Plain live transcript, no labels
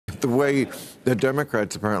the way the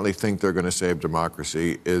Democrats apparently think they're going to save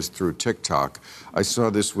democracy is through TikTok. I saw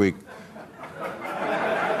this week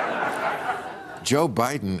Joe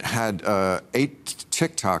Biden had 8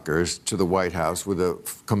 TikTokers to the White House with a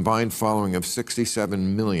combined following of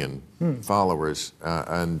 67 million followers.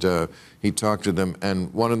 And he talked to them,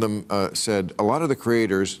 and one of them said, a lot of the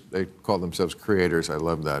creators, they call themselves creators, I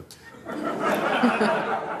love that,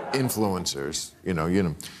 influencers,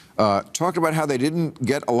 talked about how they didn't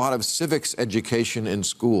get a lot of civics education in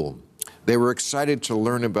school. They were excited to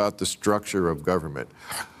learn about the structure of government.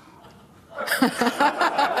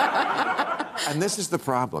 And this is the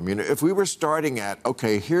problem. If we were starting at,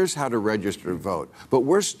 okay, here's how to register to vote, but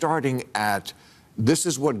we're starting at, this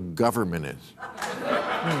is what government is.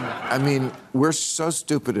 I mean, we're so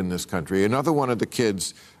stupid in this country. Another one of the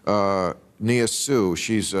kids, Nia Sue,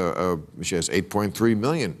 she has 8.3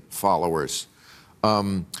 million followers.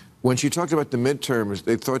 When she talked about the midterms,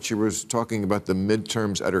 they thought she was talking about the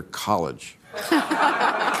midterms at her college.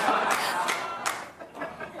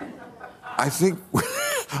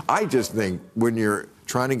 I just think when you're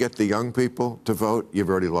trying to get the young people to vote, you've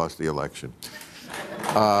already lost the election.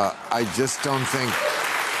 I just don't think,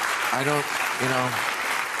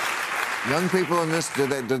 young people in this, do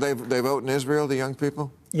they vote in Israel, the young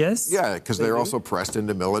people? Yes. Yeah, because they're also pressed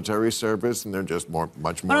into military service, and they're just much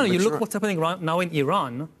more mature. You look what's happening right now in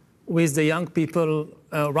Iran with the young people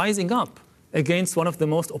rising up against one of the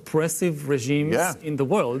most oppressive regimes in the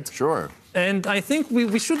world. Sure. And I think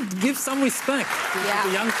we should give some respect to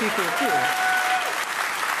the young people, too.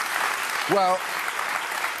 Well,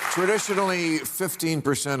 traditionally,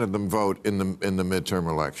 15% of them vote in the midterm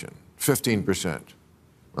election. 15%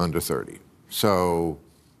 under 30. So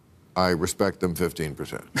I respect them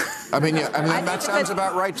 15%. That sounds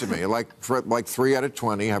about right to me. Like 3 out of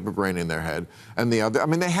 20 have a brain in their head, and the other,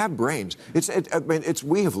 they have brains.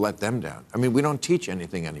 We have let them down. We don't teach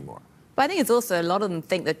anything anymore. But I think it's also a lot of them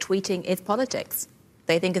think that tweeting is politics.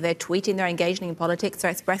 They think if they're tweeting, they're engaging in politics,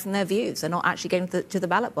 they're expressing their views. They're not actually getting to the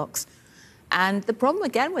ballot box. And the problem,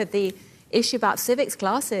 again, with the issue about civics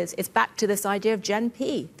classes is back to this idea of Gen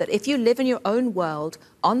P, that if you live in your own world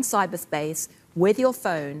on cyberspace with your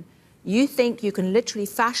phone, you think you can literally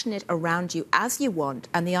fashion it around you as you want.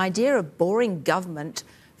 And the idea of boring government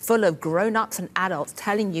full of grown-ups and adults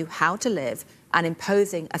telling you how to live and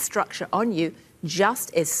imposing a structure on you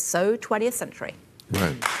just is so 20th century.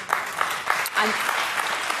 Right.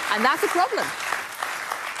 And that's a problem.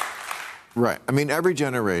 Right. Every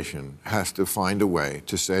generation has to find a way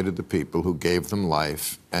to say to the people who gave them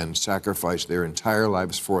life and sacrificed their entire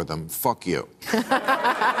lives for them, fuck you. Right?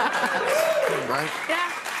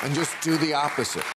 Yeah. And just do the opposite.